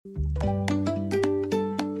Hello,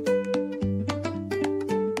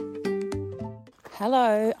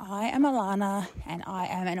 I am Alana and I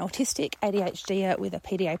am an autistic ADHDer with a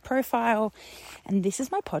PDA profile, and this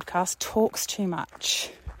is my podcast, Talks Too Much.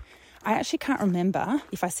 I actually can't remember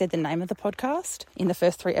if I said the name of the podcast in the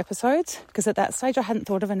first 3 episodes, because at that stage I hadn't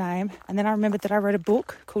thought of a name, and then I remembered that I wrote a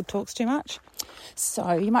book called Talks Too Much.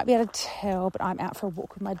 So you might be able to tell, but I'm out for a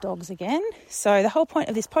walk with my dogs again. So the whole point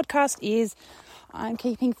of this podcast is I'm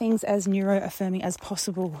keeping things as neuro-affirming as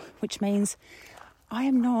possible, which means I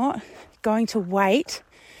am not going to wait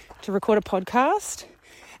to record a podcast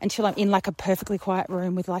until I'm in like a perfectly quiet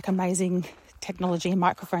room with like amazing technology and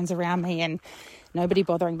microphones around me and nobody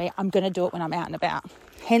bothering me. I'm going to do it when I'm out and about.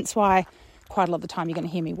 Hence why quite a lot of the time you're going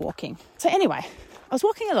to hear me walking. So anyway, I was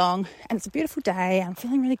walking along and it's a beautiful day. I'm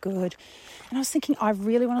feeling really good. And I was thinking I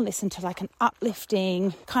really want to listen to like an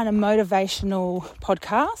uplifting kind of motivational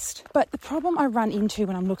podcast. But the problem I run into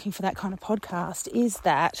when I'm looking for that kind of podcast is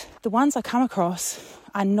that the ones I come across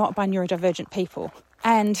are not by neurodivergent people.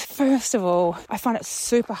 And first of all, I find it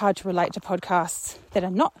super hard to relate to podcasts that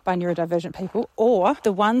are not by neurodivergent people, or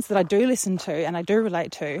the ones that I do listen to and I do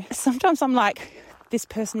relate to. Sometimes I'm like, this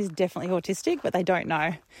person is definitely autistic, but they don't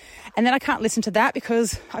know. And then I can't listen to that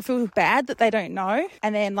because I feel bad that they don't know.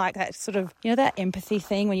 And then like that sort of, you know, that empathy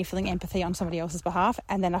thing when you're feeling empathy on somebody else's behalf,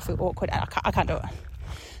 and then I feel awkward and I can't do it.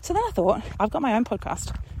 So then I thought, I've got my own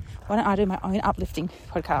podcast. Why don't I do my own uplifting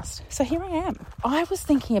podcast? So here I am. I was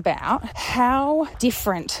thinking about how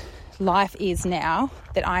different life is now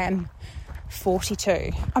that I am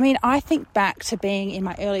 42. I mean, I think back to being in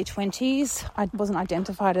my early 20s. I wasn't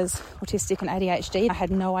identified as autistic and ADHD. I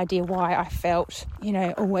had no idea why I felt, you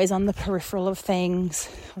know, always on the peripheral of things.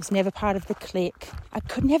 I was never part of the clique. I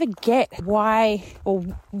could never get why or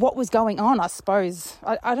what was going on, I suppose.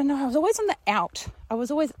 I don't know. I was always on the out. I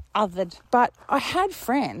was always othered. But I had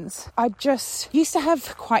friends. I just used to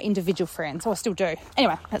have quite individual friends. Or I still do.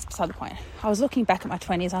 Anyway, that's beside the point. I was looking back at my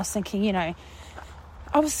 20s. I was thinking, you know,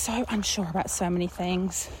 I was so unsure about so many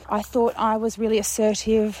things. I thought I was really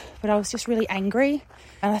assertive, but I was just really angry.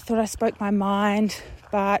 And I thought I spoke my mind,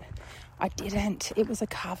 but I didn't. It was a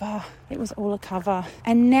cover. It was all a cover.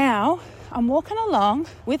 And now I'm walking along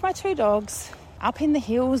with my 2 dogs up in the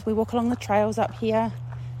hills. We walk along the trails up here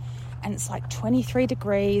and it's like 23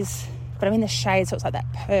 degrees, but I'm in the shade, so it's like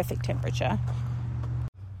that perfect temperature.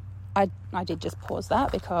 I did just pause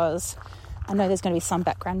that because I know there's going to be some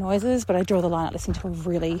background noises, but I draw the line at listening to a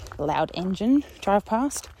really loud engine drive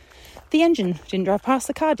past. The engine didn't drive past,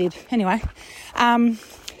 the car did. Anyway,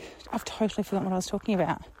 I've totally forgotten what I was talking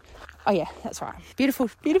about. Oh yeah, that's right. Beautiful,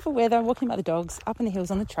 beautiful weather, walking by the dogs, up in the hills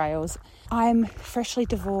on the trails. I'm freshly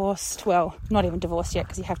divorced. Well, not even divorced yet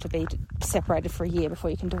because you have to be separated for a year before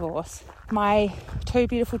you can divorce. My 2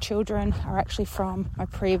 beautiful children are actually from my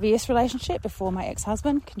previous relationship before my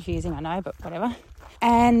ex-husband. Confusing, I know, but whatever.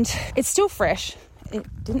 And it's still fresh. It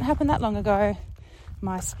didn't happen that long ago,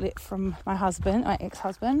 my split from my husband, my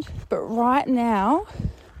ex-husband. But right now,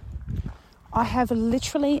 I have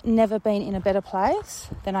literally never been in a better place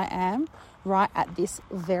than I am right at this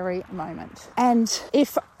very moment. And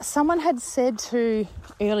if someone had said to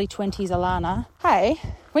early 20s Alana, hey,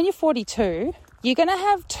 when you're 42, you're going to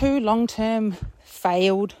have 2 long-term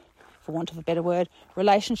failed, for want of a better word,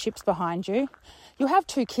 relationships behind you. You'll have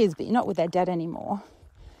 2 kids, but you're not with their dad anymore.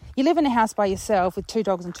 You live in a house by yourself with 2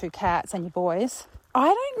 dogs and 2 cats and your boys. I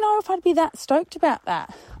don't know if I'd be that stoked about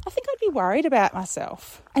that. I think I'd be worried about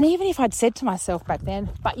myself. And even if I'd said to myself back then,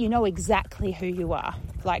 but you know exactly who you are.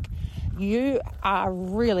 Like, you are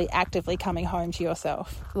really actively coming home to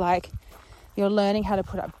yourself. Like, you're learning how to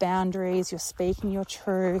put up boundaries. You're speaking your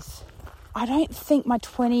truth. I don't think my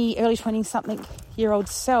early 20-something-year-old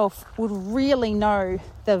self would really know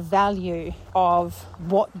the value of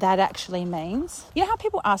what that actually means. You know how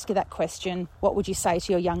people ask you that question, what would you say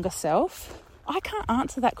to your younger self? I can't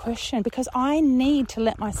answer that question because I need to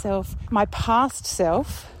let myself, my past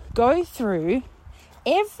self, go through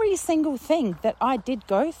every single thing that I did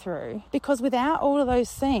go through, because without all of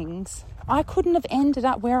those things, I couldn't have ended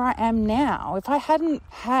up where I am now. If I hadn't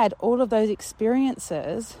had all of those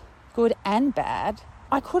experiences, good and bad,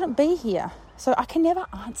 I couldn't be here. So I can never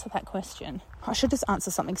answer that question. I should just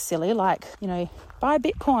answer something silly like, you know, buy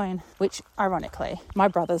Bitcoin, which ironically, my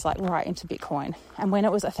brother's like right into Bitcoin. And when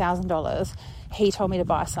it was $1,000, he told me to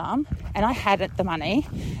buy some and I had the money.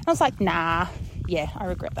 And I was like, nah, yeah, I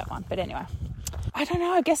regret that one. But anyway, I don't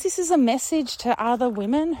know, I guess this is a message to other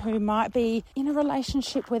women who might be in a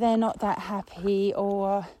relationship where they're not that happy,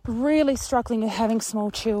 or really struggling with having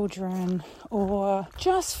small children, or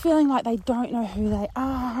just feeling like they don't know who they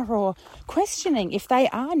are, or questioning if they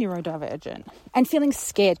are neurodivergent and feeling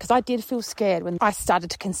scared, because I did feel scared when I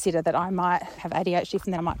started to consider that I might have ADHD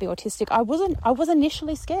and that I might be autistic. I was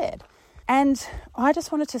initially scared. And I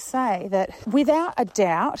just wanted to say that without a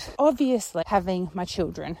doubt, obviously having my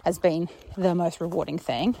children has been the most rewarding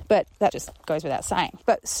thing, but that just goes without saying.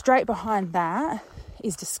 But straight behind that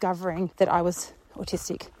is discovering that I was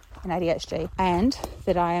autistic and ADHD, and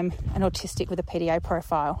that I am an autistic with a PDA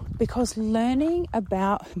profile, because learning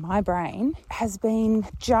about my brain has been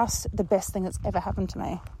just the best thing that's ever happened to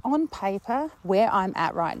me. On paper, where I'm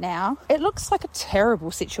at right now, it looks like a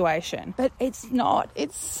terrible situation, but it's not.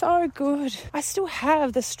 It's so good. I still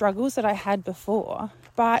have the struggles that I had before,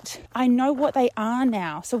 but I know what they are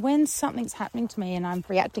now. So when something's happening to me and I'm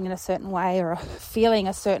reacting in a certain way or feeling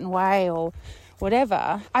a certain way or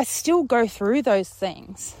whatever, I still go through those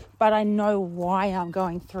things, but I know why I'm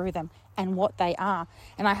going through them and what they are,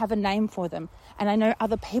 and I have a name for them, and I know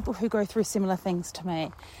other people who go through similar things to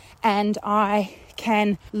me, and I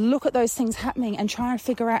can look at those things happening and try and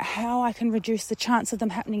figure out how I can reduce the chance of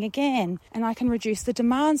them happening again, and I can reduce the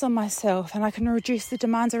demands on myself, and I can reduce the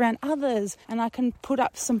demands around others, and I can put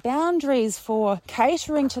up some boundaries for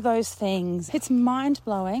catering to those things. It's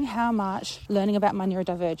mind-blowing how much learning about my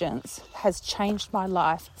neurodivergence has changed my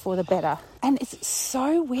life for the better. And it's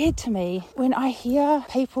so weird to me when I hear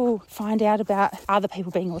people find out about other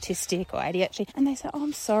people being autistic or ADHD and they say, "Oh,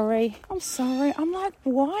 I'm sorry. I'm like,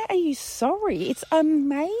 why are you sorry? It's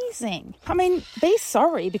amazing. I mean, be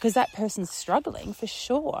sorry because that person's struggling for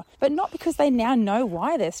sure, but not because they now know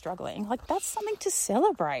why they're struggling. Like, that's something to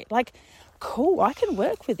celebrate. Like, cool, I can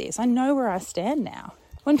work with this. I know where I stand now.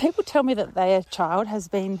 When people tell me that their child has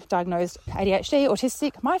been diagnosed ADHD,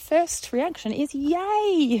 autistic, my first reaction is,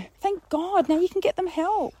 yay, thank God, now you can get them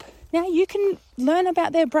help. Now you can learn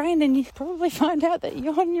about their brain and you probably find out that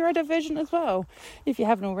you're neurodivergent as well, if you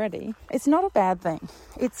haven't already. It's not a bad thing.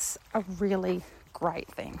 It's a really great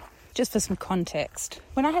thing. Just for some context,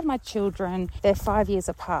 when I had my children, they're 5 years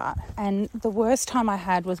apart, and the worst time I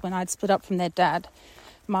had was when I'd split up from their dad.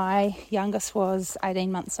 My youngest was 18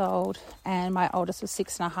 months old and my oldest was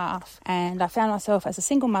 6.5. And I found myself as a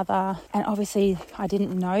single mother, and obviously I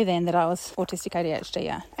didn't know then that I was autistic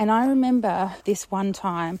ADHD. And I remember this one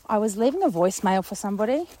time I was leaving a voicemail for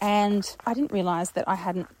somebody and I didn't realise that I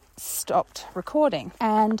hadn't stopped recording,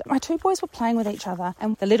 and my two boys were playing with each other,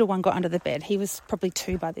 and the little one got under the bed. He was probably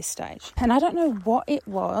 2 by this stage, and I don't know what it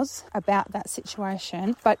was about that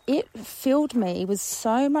situation, but it filled me with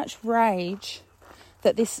so much rage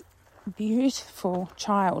that this beautiful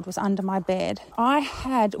child was under my bed. I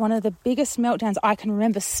had one of the biggest meltdowns I can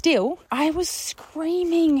remember still. I was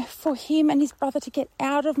screaming for him and his brother to get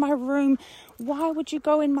out of my room. Why would you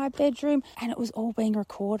go in my bedroom? And it was all being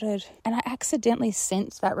recorded. And I accidentally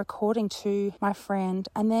sent that recording to my friend.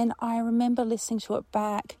 And then I remember listening to it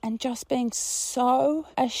back and just being so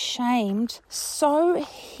ashamed, so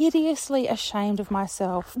hideously ashamed of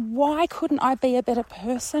myself. Why couldn't I be a better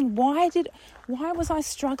person? Why was I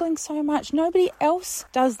struggling so much? Nobody else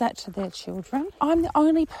does that to their children. I'm the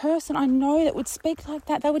only person I know that would speak like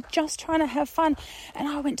that. They were just trying to have fun. And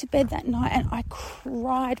I went to bed that night and I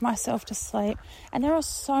cried myself to sleep. And there are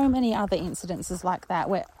so many other incidences like that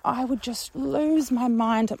where I would just lose my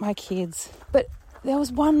mind at my kids. But there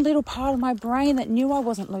was one little part of my brain that knew I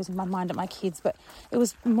wasn't losing my mind at my kids, but it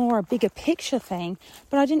was more a bigger picture thing,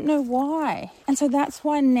 but I didn't know why. And so that's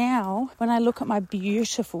why now, when I look at my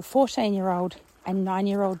beautiful 14-year-old and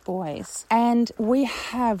 9-year-old boys, and we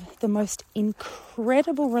have the most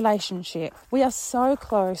incredible relationship. We are so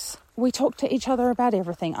close. We talk to each other about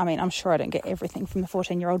everything. I mean, I'm sure I don't get everything from the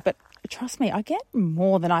 14-year-old, but trust me, I get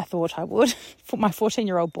more than I thought I would. For my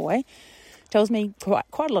 14-year-old boy, tells me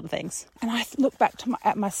quite a lot of things. And I look back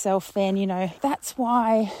at myself then, that's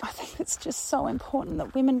why I think it's just so important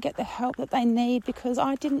that women get the help that they need, because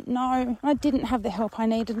I didn't know. I didn't have the help I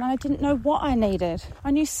needed, and I didn't know what I needed.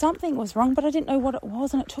 I knew something was wrong, but I didn't know what it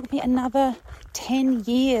was, and it took me another 10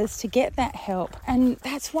 years to get that help. And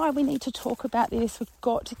that's why we need to talk about this. We've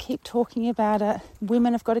got to keep talking about it.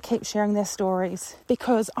 Women have got to keep sharing their stories,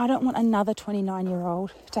 because I don't want another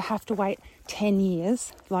 29-year-old to have to wait 10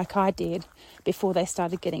 years like I did before they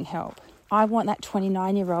started getting help. I want that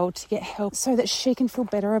 29-year-old to get help so that she can feel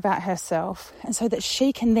better about herself, and so that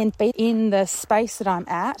she can then be in the space that I'm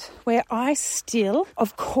at, where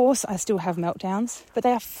of course I still have meltdowns, but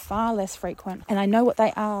they are far less frequent, and I know what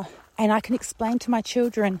they are. And I can explain to my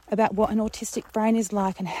children about what an autistic brain is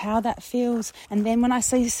like and how that feels. And then when I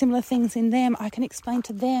see similar things in them, I can explain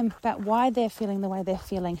to them about why they're feeling the way they're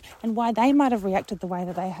feeling and why they might have reacted the way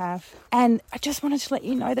that they have. And I just wanted to let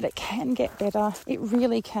you know that it can get better. It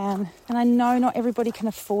really can. And I know not everybody can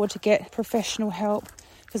afford to get professional help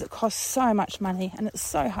because it costs so much money and it's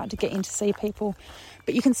so hard to get in to see people.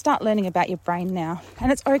 But you can start learning about your brain now.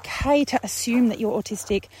 And it's okay to assume that you're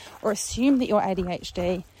autistic or assume that you're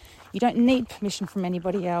ADHD. You don't need permission from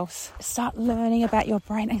anybody else. Start learning about your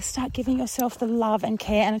brain and start giving yourself the love and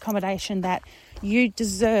care and accommodation that you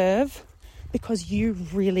deserve because you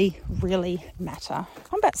really, really matter.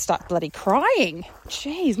 I'm about to start bloody crying.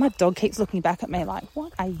 Jeez, my dog keeps looking back at me like,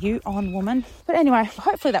 what are you on, woman? But anyway,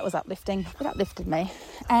 hopefully that was uplifting. It uplifted me.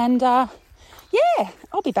 And yeah,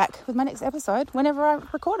 I'll be back with my next episode whenever I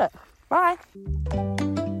record it. Bye.